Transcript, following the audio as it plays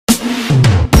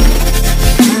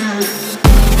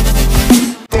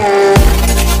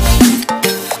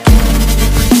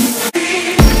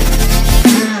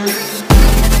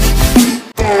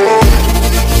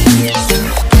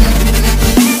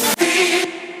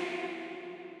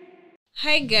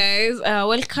Hi guys,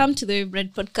 welcome to the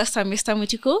Bread Podcast. I'm Mr.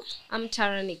 Mutiko. I'm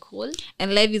Tara Nicole.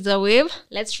 And life is a wave.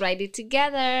 Let's ride it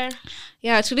together.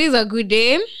 Yeah, today is a good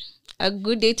day. A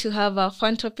good day to have a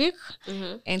fun topic.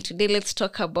 Mm-hmm. And today let's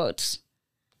talk about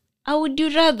would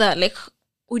you rather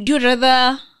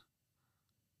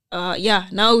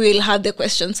now we'll have the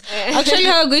questions. Actually,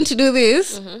 how we're going to do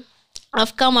this, I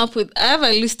have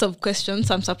a list of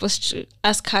questions I'm supposed to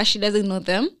ask her. She doesn't know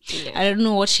them. Yeah. I don't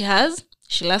know what she has.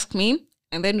 She'll ask me,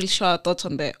 and then we'll share our thoughts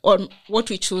on what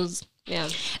we choose. Yeah.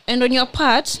 And on your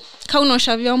part, kama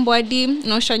unaosha vyombo hadi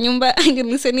unaosha nyumba and you're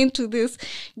listening to this,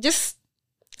 just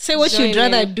say what Join you'd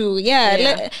rather in. do.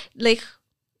 Yeah. Like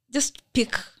just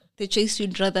pick the choice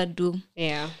you'd rather do.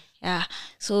 Yeah. Yeah.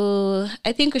 So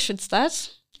I think we should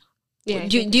start. Yeah.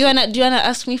 Do you wanna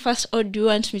ask me first, or do you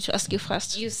want me to ask you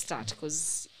first? You start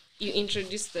because you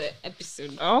introduced the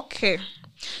episode. Okay.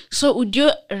 So would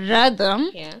you rather?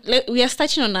 Yeah. We are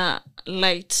starting on a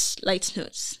light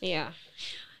note. Yeah.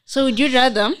 So would you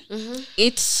rather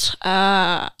eat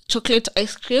chocolate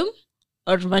ice cream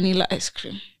or vanilla ice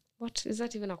cream? What is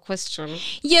that even a question?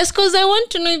 Yes, because I want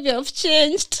to know if you have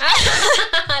changed.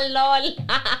 Lol.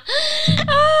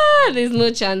 There's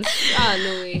no chance.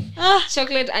 No way.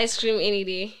 Chocolate ice cream any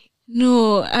day.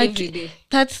 No, Every day.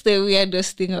 That's the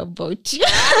weirdest thing about you.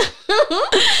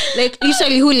 Like,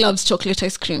 usually, who loves chocolate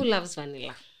ice cream? Who loves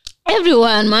vanilla?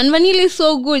 Everyone, man. Vanilla is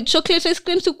so good. Chocolate ice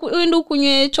cream, uendo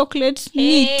kunywe chocolate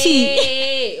ni tea.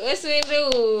 Hey, what's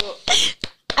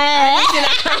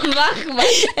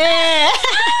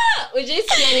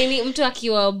ujaisikia nini mtu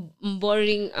akiwa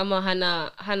boring ama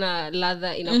hana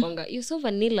ladha inakwanga you're so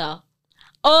vanilla.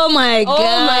 Oh my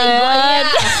god.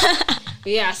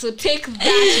 Yeah, so take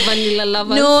that, vanilla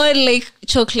lovers. No, like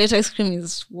chocolate ice cream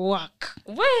is whack.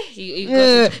 Where you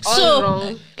got it all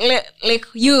wrong. Like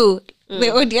you,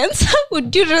 the audience,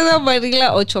 would you rather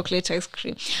vanilla or chocolate ice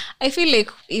cream? I feel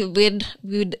like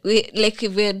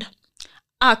if we'd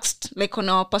asked like on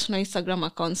our personal Instagram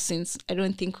account, since I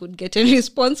don't think we'd get a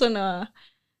response on our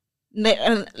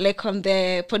like on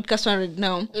the podcast one right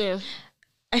now. Yeah.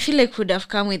 I feel like we'd have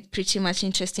come with pretty much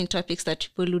interesting topics that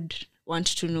people would want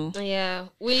to know. Yeah,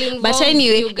 we'll involve But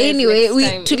anyway, we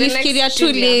tulifikiria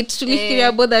too late. Tulifikiria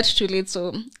about that too late,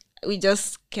 so we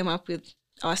just came up with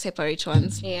our separate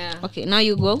ones. Yeah. Okay, now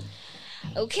you go.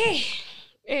 Okay.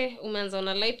 Umeanza on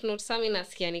a light note, sami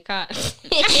nasikia nika.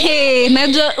 Hey,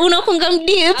 najua unakunga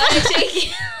mdeep.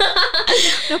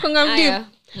 Unakunga mdeep.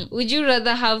 Would you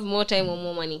rather have more time or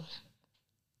more money?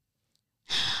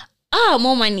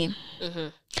 More money.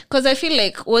 Because I feel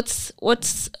like what's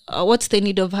the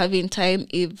need of having time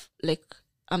if like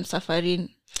I'm suffering?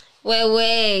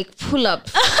 Wait, pull up.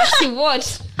 See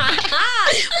what?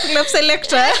 Pull up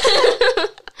selector.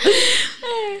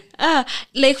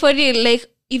 Like for real, like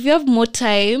if you have more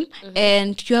time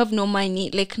and you have no money,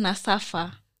 like na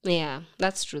suffer. Yeah,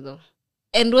 that's true though.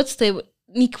 And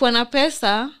nikiwa na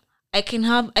pesa, I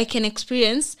can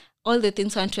experience all the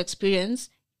things I want to experience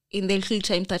in the little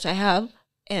time that I have,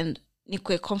 and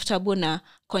nikwe comfortable na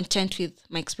content with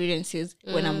my experiences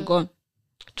when I'm gone.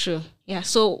 True. Yeah.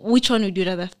 So which one would you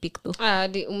rather pick though?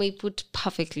 The Umay put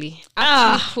perfectly.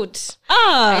 Put.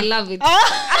 I love it.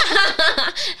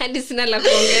 Hadi sina la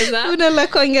kuongeza. Una la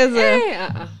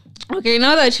kuongeza. Okay,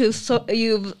 now that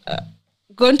you've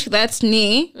gone to that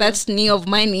knee of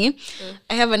money,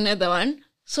 I have another one.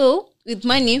 So with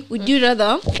money, would you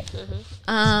rather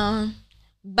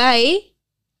buy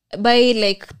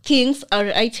like things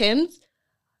or items,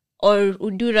 or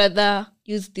would you rather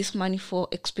use this money for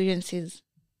experiences?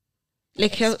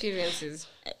 Like experiences.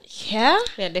 Yeah,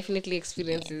 definitely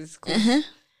experiences.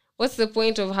 What's the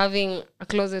point of having a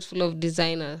closet full of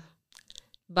designer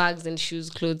bags and shoes,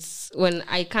 clothes, when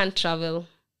I can't travel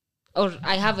or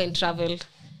I haven't traveled?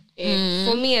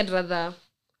 For me, I'd rather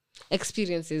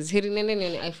experiences. Heri nende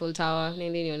nione Eiffel Tower,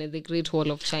 nende nione the Great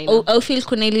Wall of China. Au feel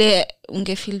kuna ile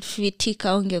ungefeel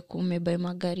fitika ungekume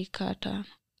magari kata.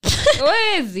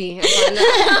 Wezi.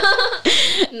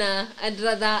 Nah, I'd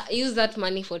rather use that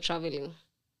money for traveling.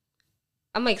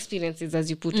 My experiences, as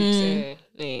you put it.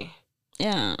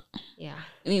 Yeah. Yeah.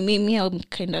 Me, I'm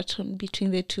kind of torn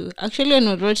between the two. Actually, when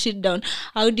I wrote it down,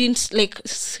 I didn't like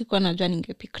sikuwa najua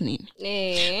ningepick nini.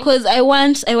 Because I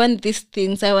want these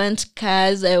things. I want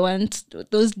cars. I want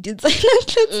those designer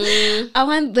clothes. I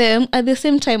want them. At the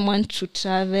same time, want to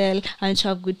travel and to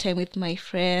have good time with my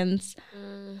friends.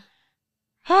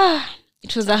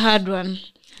 It was a hard one.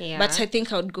 Yeah. But I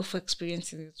think I would go for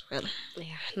experiences as well.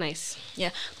 Yeah, nice. Yeah,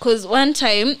 because one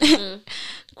time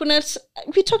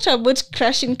we talked about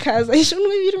crashing cars. I don't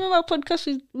know if you remember a podcast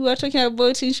we were talking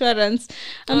about insurance.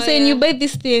 I'm saying you buy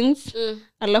these things,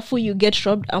 alafu you get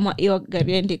robbed, ama iyo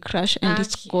gari and they crash and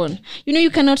it's gone. You know, you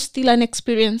cannot steal an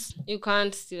experience. You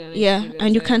can't steal an Yeah, experience.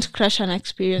 and you can't crash an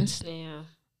experience. Yeah.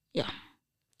 Yeah.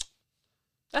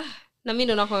 Na mimi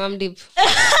ndo nakuwa mdeep.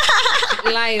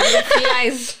 Lies.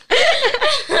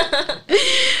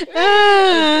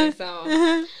 Okay, so.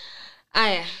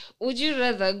 Aya, would you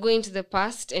rather go into the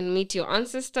past and meet your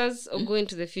ancestors or go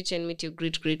into the future and meet your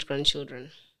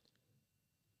great-great-grandchildren?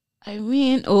 I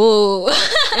mean,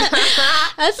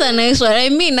 that's a nice one. I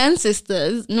mean,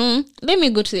 ancestors. No, let me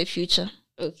go to the future.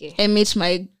 Okay. I meet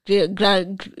my great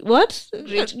grand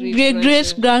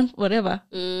whatever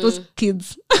those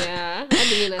kids. Yeah.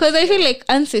 Because I feel like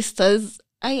ancestors,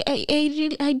 I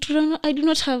do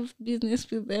not have business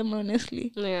with them,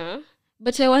 honestly. Yeah.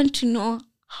 But I want to know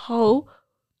how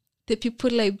the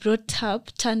people I brought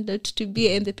up turned out to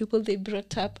be, and the people they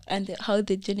brought up, and how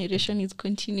the generation is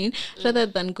continuing, rather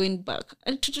than going back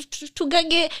to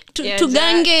gange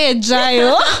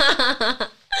jayo.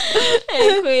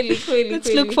 Let's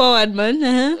look forward, man.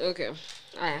 Okay.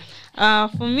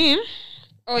 For me,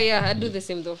 oh yeah, I do the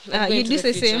same though. You do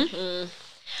the same.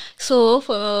 So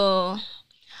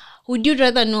would you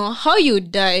rather know how you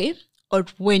die or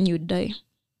when you die?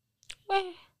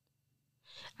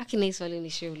 Akina swali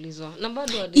nishaulizwa. Na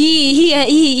bado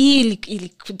hii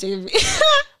ilikuja hivi.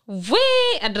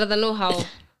 I'd rather know how.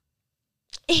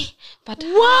 But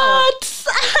what?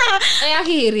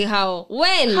 How?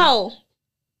 When? How?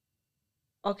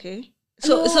 Okay.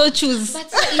 So choose.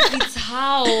 But if it's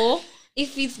how,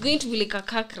 if it's going to be like a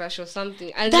car crash or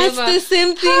something, that's the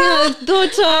same thing I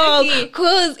thought of.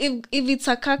 Because if it's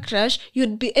a car crash,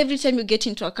 you'd be, every time you get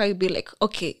into a car, you'd be like,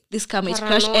 okay, this car might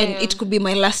crash and it could be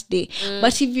my last day.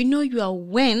 But if you know you are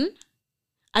when,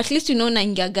 at least you know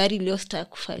naingia gari leo sita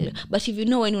kufanya. But if you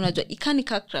know when unajua ikani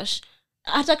car crash,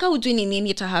 ataka ujui ni nini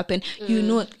ita happen, you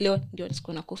know leo ndio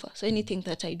niko kufa. So anything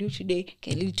that I do today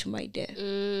can lead to my death.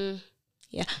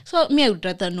 Yeah. So me, I would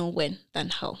rather know when than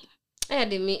how.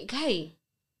 Guy.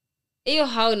 Hiyo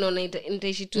how naona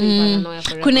nitaishi tu paranoia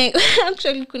forever.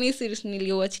 Kuna series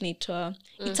niliwatch inaitwa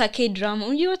it's a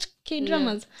K-drama. You watch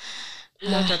K-dramas?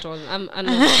 Not at all.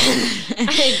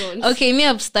 I don't. Okay, me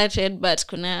I've started, but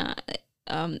kuna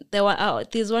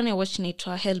there's one I watched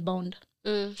inaitwa Hellbound.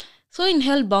 So in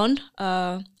Hellbound,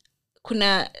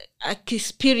 kuna a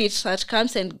spirit that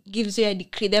comes and gives you a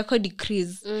decree. They're called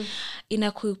decrees.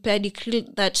 Inakupea decree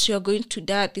that you're going to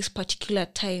die at this particular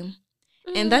time.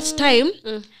 And that time,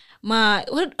 I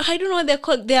don't know what they're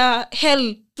called. They are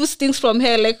hell, those things from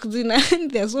hell, like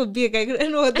they're so big. I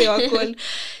don't know what they are called.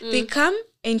 They come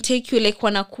and take you, like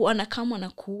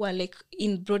wanakuwa like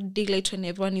in broad daylight when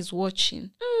everyone is watching.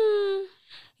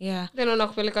 Yeah. Then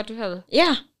wanakupeleka to hell.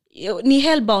 Yeah. Ni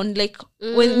hellbound, like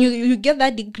when you get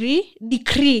that decree.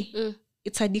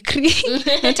 It's a decree,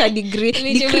 not a degree.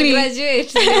 Decree.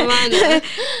 Graduate.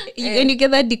 When you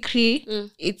get that decree,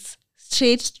 it's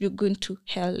straight you're going to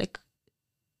hell. Like,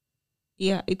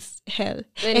 yeah, it's hell.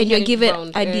 Then and you're given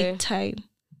bound, a dead time.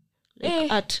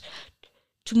 Like at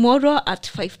tomorrow at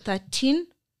 5:13,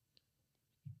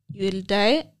 you will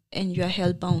die and you are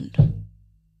hellbound.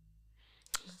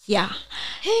 Yeah.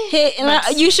 Hey,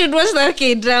 you should watch that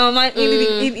K-drama.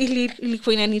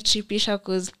 Ilikuwa inanitripisha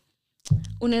cause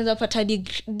unaweza pata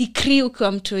decree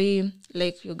ukiwa mtoi,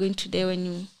 like you're going to die when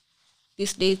you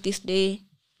this day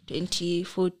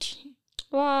 2040.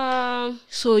 Wow.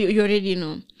 So you already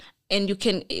know, and you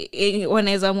can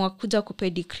wanaweza amua kuja kupe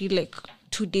decree like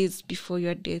 2 days before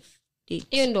your death date.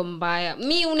 Hiyo ndo mbaya.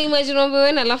 Mi unaimagine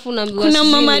wewe na alafu unaambiwa kuna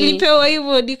mama alipewa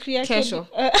hivyo decree yake kesho.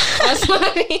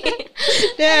 Sorry.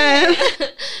 Yeah.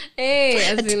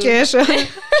 Kesho.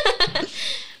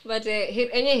 But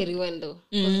hiriwendo.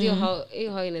 Hiyo how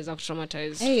inaweza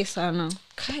kutraumatize. Sana.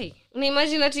 Kai.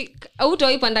 Unaimagine ati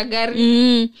hautaipanda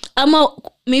gari. Ama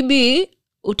maybe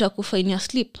utakufa in your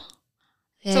sleep.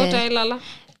 So utailala.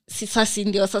 Sasa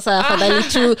ndio sasa afadhali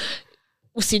tu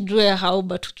usijue how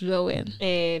but ujue when.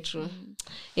 True.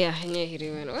 Yeah,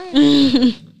 hiriwendo.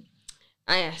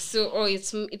 So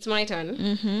it's my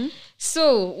turn.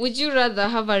 So would you rather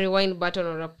have a rewind button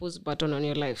or a pause button on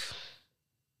your life?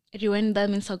 Rewind, that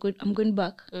means I'm going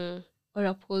back. Or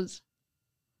a pause.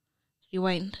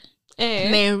 Rewind.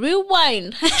 May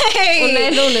rewind.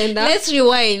 Unaenda. Let's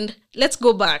rewind. Let's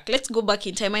go back. Let's go back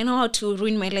in time. I know how to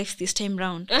ruin my life this time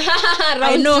round.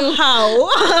 I know how.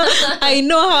 I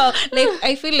know how. Like,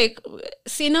 I feel like,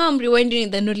 now I'm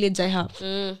rewinding the knowledge I have.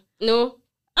 No.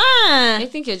 I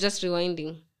think you're just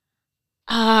rewinding.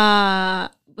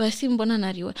 basi mbona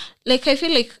na rewind? Like I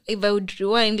feel like if I would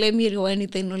rewind, let me rewind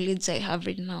with the knowledge I have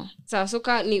right now. So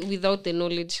ni without the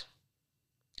knowledge.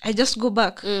 I just go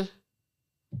back.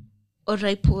 Or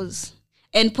I pause.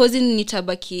 And pausing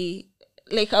nitabaki,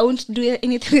 like I won't do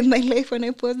anything with my life when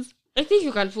I pause. I think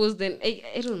you can pause then.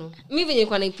 I don't know. Me when you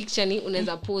can picture ni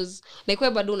unaweza pause. Like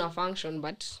wewe bado una function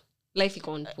but life you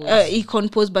can't pause. You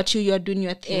can't pause but you are doing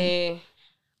your thing.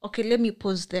 Okay, let me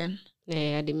pause then.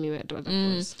 I didn't mean to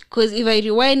pause. Because if I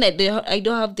rewind, I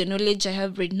don't have the knowledge I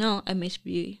have right now. I might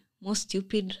be more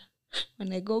stupid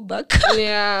when I go back.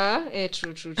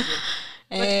 True.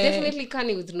 But definitely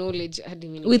can with knowledge.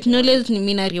 With knowledge, ni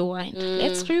mean rewind.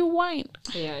 Let's rewind.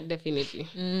 Yeah, definitely.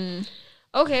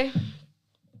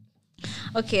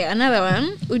 Okay, another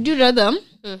one. Would you rather,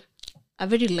 a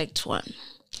very liked one,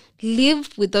 live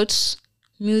without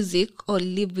music or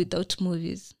live without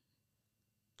movies?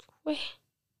 Wait,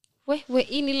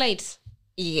 any lights?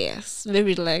 Yes,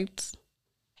 very light.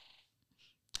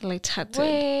 Light-hearted.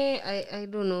 I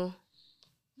don't know.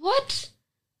 What?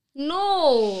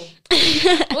 No.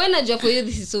 When I for you,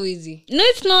 this is so easy. No,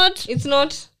 it's not. It's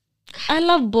not. I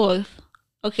love both.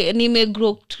 Okay, and you may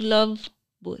grow to love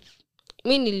both.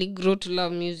 Me nearly grow to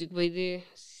love music, but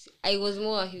I was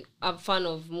more a fan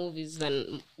of movies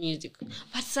than music.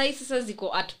 But sasa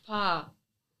ziko at par.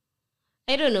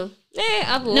 I don't know.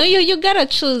 No, you gotta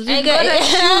choose. You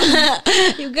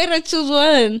gotta choose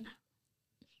one.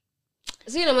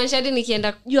 So inamaanisha hadi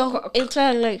nikienda your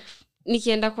entire life.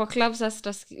 Nikienda kwa club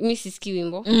sasa mimi sisikii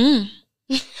wimbo.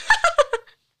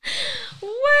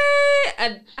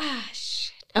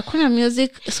 Shit. Hakuna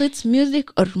music, so it's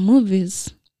music or movies?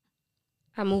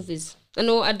 Movies.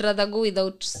 No, I'd rather go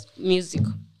without music.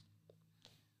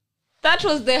 That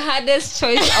was the hardest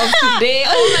choice of today.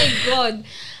 Oh my god.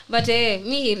 But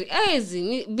me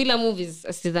bila movies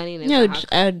sidhani naweza.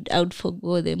 I would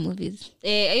forgo the movies.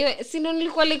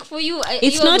 Nilikuwa like for you.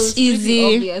 It's not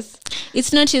easy. Obvious.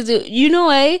 It's not easy. You know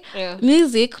why? Yeah.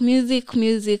 Music.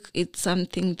 It's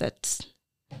something that,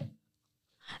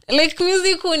 like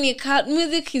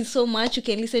music is so much. You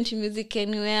can listen to music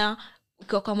anywhere.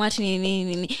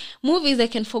 Movies, I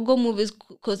can forgo movies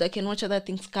because I can watch other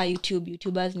things.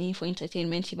 YouTubers need for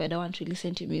entertainment if I don't want to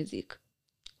listen to music.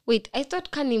 Wait, I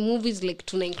thought kani movies like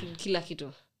tuna include kila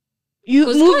kitu.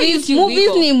 Movies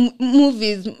ni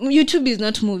movies. YouTube is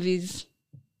not movies.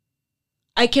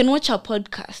 I can watch a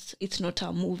podcast. It's not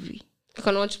a movie. You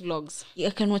can watch vlogs. Yeah,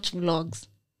 I can watch vlogs.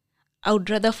 I would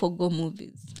rather forgo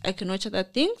movies. I can watch other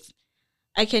things.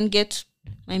 I can get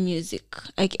my music.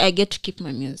 I get to keep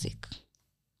my music.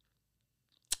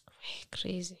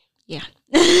 Crazy. Yeah.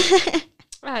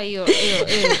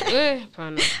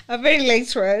 Pana. A very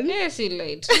late one. Yes, you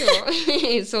late.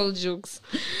 It's all jokes.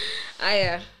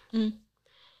 Any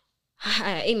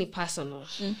personal.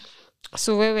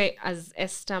 So wewe as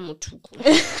Esther Mutuku.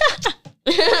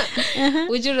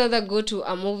 Would you rather go to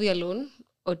a movie alone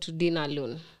or to dinner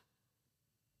alone?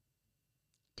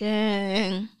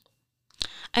 Dang.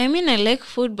 I mean, I like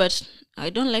food, but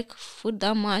I don't like food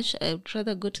that much. I'd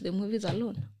rather go to the movies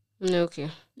alone. Okay.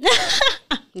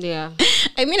 Yeah.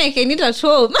 I mean, I can eat at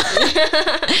home.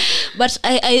 But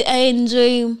I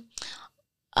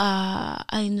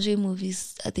enjoy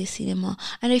movies at the cinema.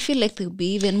 And I feel like they'll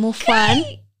be even more fun.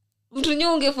 Mtu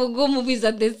nyonge forgo movies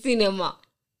at the cinema.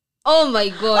 Oh my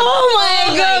god.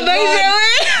 By the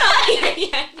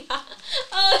way.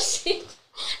 Oh shit.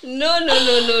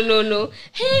 No.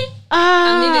 Hey.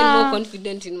 I'm even more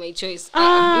confident in my choice.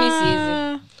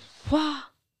 Wow.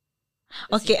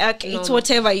 Okay, it's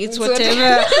whatever.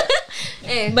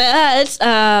 But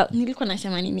nilikuwa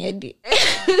nasema nini hadi?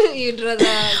 You'd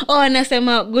rather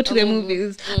nasema go to the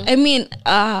movies. I mean,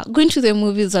 going to the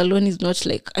movies alone is not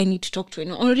like I need to talk to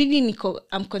anyone. Already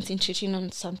I'm concentrating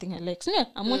on something I like. So yeah,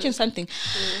 I'm watching something.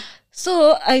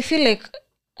 So I feel like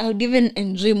I would even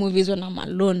enjoy movies when I'm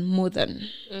alone more than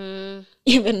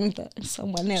even with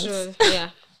someone else. Sure, yeah.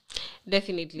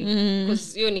 Definitely.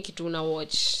 Because hiyo ni kitu una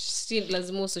watch. Si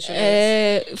lazima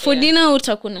socialize. For dinner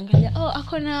utakuwa unaangalia,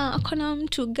 akona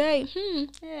mtu guy.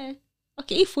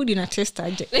 Okay, if food ina taste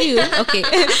aje. Okay.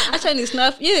 Actually it's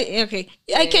not. Yeah, okay.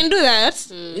 I can do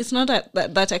that. It's not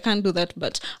that I can't do that,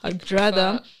 but I'd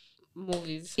rather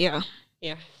movies. Yeah.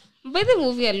 But the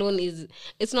movie alone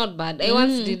it's not bad. I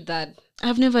once did that.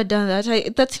 I've never done that.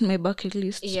 That's in my bucket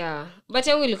list. Yeah. But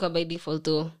yangu ilikuwa by default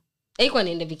though. Haikuwa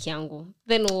niende wiki yangu.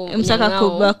 Then msaka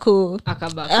kubako.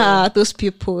 Akabako. Those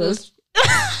people.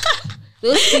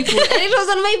 Those people. And it was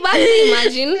on my birthday,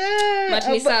 imagine. But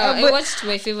I watched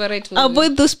my favorite movie.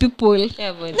 Avoid those people. Yeah,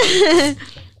 avoid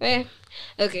them.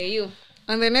 Okay, you.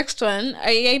 And the next one,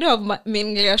 I don't have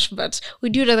English, but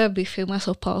would you rather be famous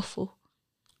or powerful?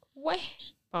 Why?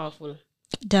 Powerful.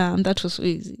 Damn, that was so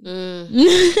easy.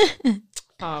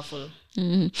 Powerful.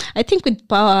 I think with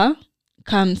power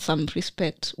comes some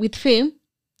respect. With fame,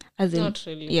 as in, Not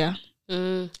really. yeah.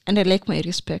 And I like my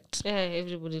respect. Yeah,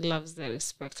 everybody loves their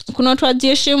respect. Kuna watu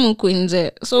wajiheshimu huku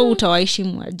nje, so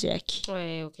utawaheshimu aje aki.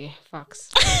 Okay, facts.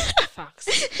 Facts.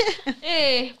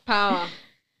 Hey, power.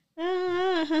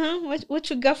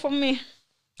 What you got for me?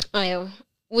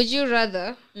 Would you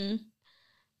rather...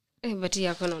 but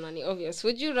yeah, ni obvious.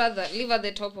 Would you rather live at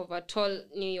the top of a tall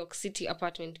New York City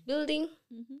apartment building?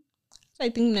 I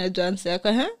think najua answer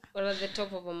yako, Or at the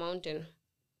top of a mountain?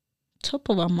 Top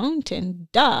of a mountain,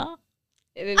 duh.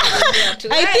 I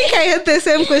think I had the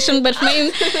same question, but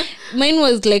mine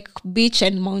was like beach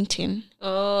and mountain.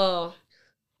 Oh.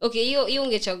 Okay, you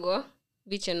ungechagua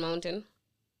beach and mountain.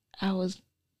 I was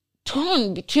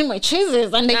torn between my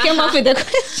choices and I came up with a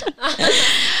question.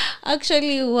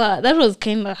 Actually, wow, that was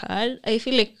kind of hard. I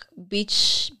feel like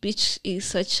beach is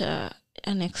such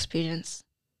an experience.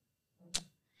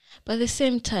 But at the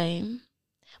same time,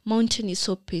 mountain is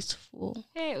so peaceful.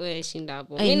 Hey, wewe shinda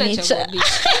hapo. I Mimi nachagua nature-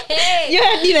 beach. Hey.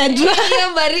 Yeah, ninajua.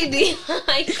 Hiyo baridi.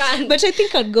 I can't. But I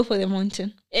think I'd go for the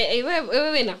mountain.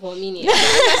 Wewe nakuamini.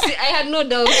 I had no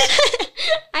doubt.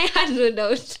 I had no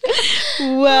doubt.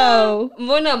 Wow.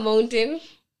 Mbona mountain?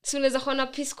 Si unaweza kuwa na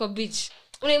peace kwa beach.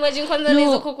 Unaimagine kwanza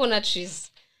hizo coconut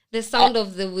trees. The sound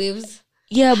of the waves.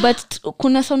 Yeah, but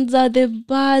kuna sounds are the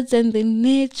birds and the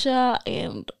nature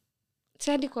and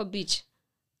Sadi kwa beach.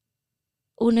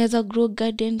 unaweza grow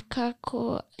garden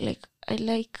kako. Like, I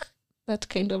like that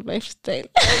kind of lifestyle.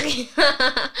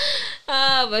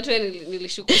 But when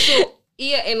nilishuku. So,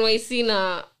 here NYC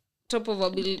na top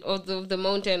of the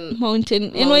mountain.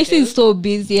 Mountain. NYC is so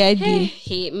busy, I did.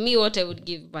 Hey, me what I would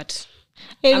give, but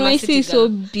NYC is so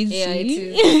busy. yeah,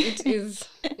 it is.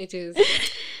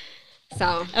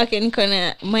 So, Okay,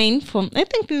 nikona mine from, I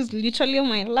think this is literally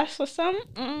my last or some.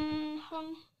 Let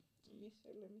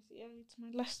me see. Yeah, it's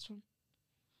my last one.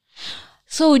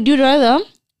 So would you rather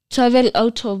travel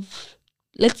out of,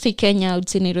 let's say Kenya, I would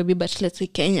say Nairobi, but let's say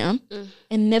Kenya,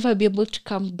 and never be able to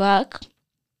come back,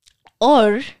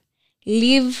 or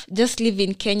just live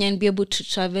in Kenya and be able to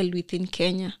travel within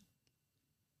Kenya?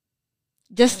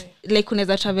 Just like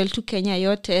unaweza travel to Kenya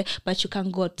yote, but you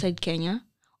can't go outside Kenya,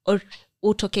 or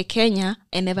utoke Kenya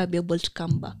and never be able to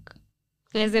come back.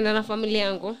 naenda na familia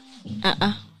yangu.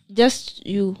 Just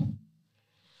you.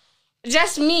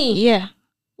 Just me. Yeah.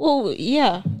 Oh,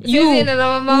 yeah. Naenda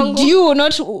na mama yangu. You,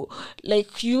 not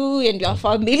like you and your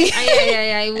family.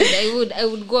 Yeah, I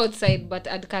would go outside, but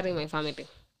I'd carry my family.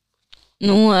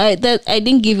 No, I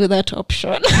didn't give you that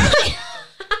option.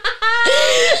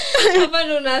 Hapa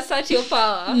ndo una assert your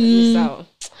power. Sawa.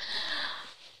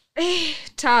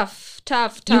 Tough.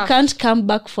 You can't come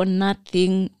back for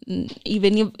nothing.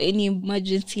 Even if any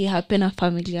emergency happen, a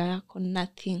family yako,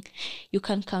 nothing. You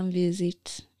can come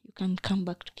visit. You can come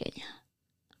back to Kenya.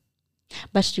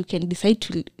 But you can decide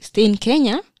to stay in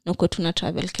Kenya, na uko tuna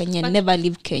travel Kenya, and never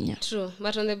leave Kenya. True.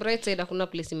 But on the bright side, hakuna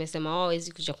place imesema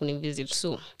hawezi kuja kunivisit.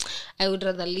 So, I would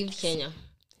rather leave Kenya.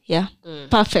 Yeah.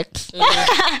 Perfect. Yeah.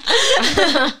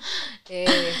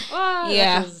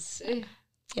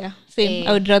 Yeah, same.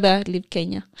 I would rather leave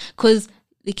Kenya because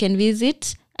they can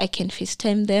visit, I can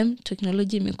FaceTime them.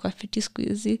 Technology imekuwa fiti siku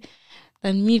hizi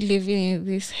than me living in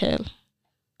this hell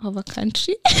of a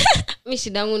country. Mi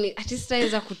shidangu ni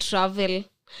atistaiza kutravel.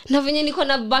 Na venye niko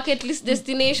na bucket list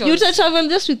destinations. You to travel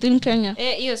just within Kenya.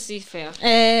 Hiyo si fair.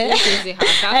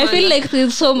 I feel like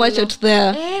there's so much out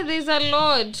there. There's a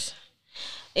lot.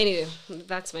 Anyway,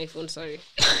 that's my phone, sorry.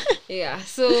 Yeah,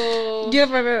 so... Do you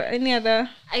have any other?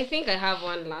 I think I have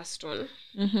one last one.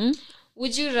 Mm-hmm.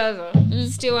 Would you rather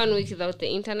stay 1 week without the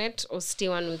internet or stay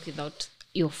 1 week without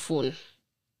your phone?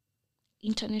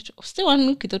 Internet. Stay 1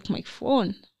 week without my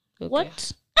phone. Okay.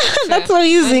 What? That's so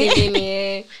easy.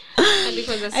 I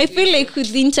feel like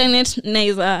with the internet,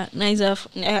 neither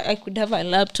I could have a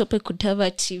laptop, I could have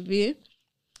a TV,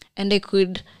 and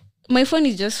my phone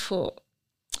is just for,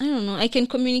 I don't know, I can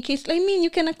communicate. I mean, you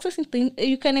can access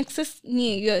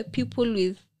your people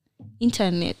with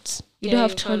internet. You don't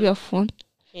have to have your phone.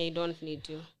 Yeah, you don't need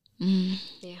to.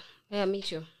 Yeah, me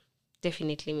too.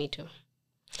 Definitely me too.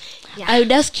 Yeah. I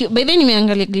would ask you, by then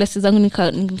nimeangalia glasses zangu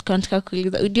nikataka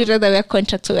kuuliza, would you rather wear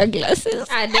contacts or wear glasses?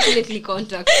 Definitely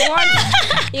contacts. What?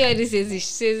 Yeah, this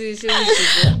is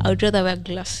I would rather wear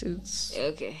glasses.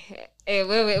 Okay.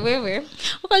 Where?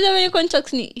 Ukaja wear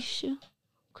contacts ni issue.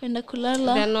 Kwenda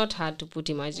kulala. They're not hard to put,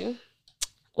 imagine.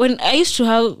 when I used to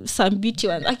have some beauty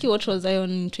ones. Actually, what was I on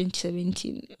in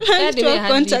 2017? I used to Hadi have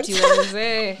had contacts. beauty ones,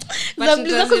 eh. But Za it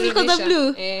blue, was zako zilikuwa za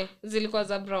Revolution. blue? Zilikuwa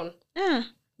za brown. Yeah,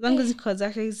 zangu zilikuwa za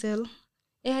hazel.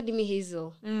 Hadi me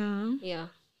hazel. Yeah.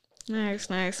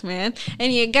 Nice, man.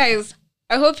 And yeah, guys,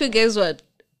 I hope you guys were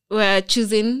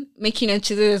making your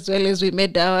choices as well as we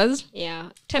made ours. Yeah.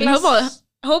 And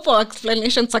I hope our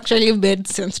explanations actually made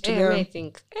sense to them. I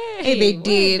think. They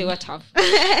did. They were tough.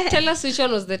 Tell us which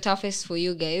one was the toughest for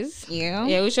you guys. Yeah.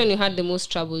 Yeah, which one you had the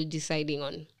most trouble deciding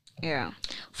on. Yeah.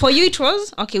 For you it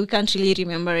was? Okay, we can't really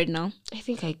remember it now. I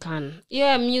think I can.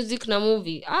 Yeah, music na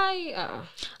movie.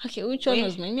 Okay, which one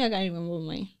was mine? I can't remember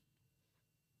mine.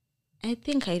 I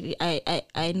think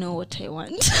I know what I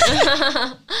want.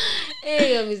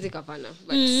 Hey, your music apana.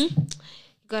 But you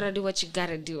gotta do what you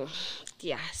gotta do.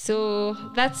 Yeah. So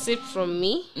that's it from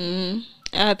me.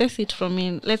 That's it from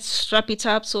me. Let's wrap it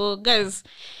up. So guys,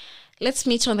 let's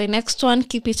meet on the next one.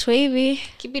 Keep it wavy.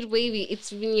 Keep it wavy.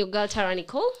 It's been your girl Tara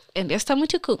Nicole. And Esther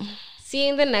Mutiku. See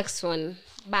you in the next one.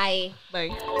 Bye. Bye.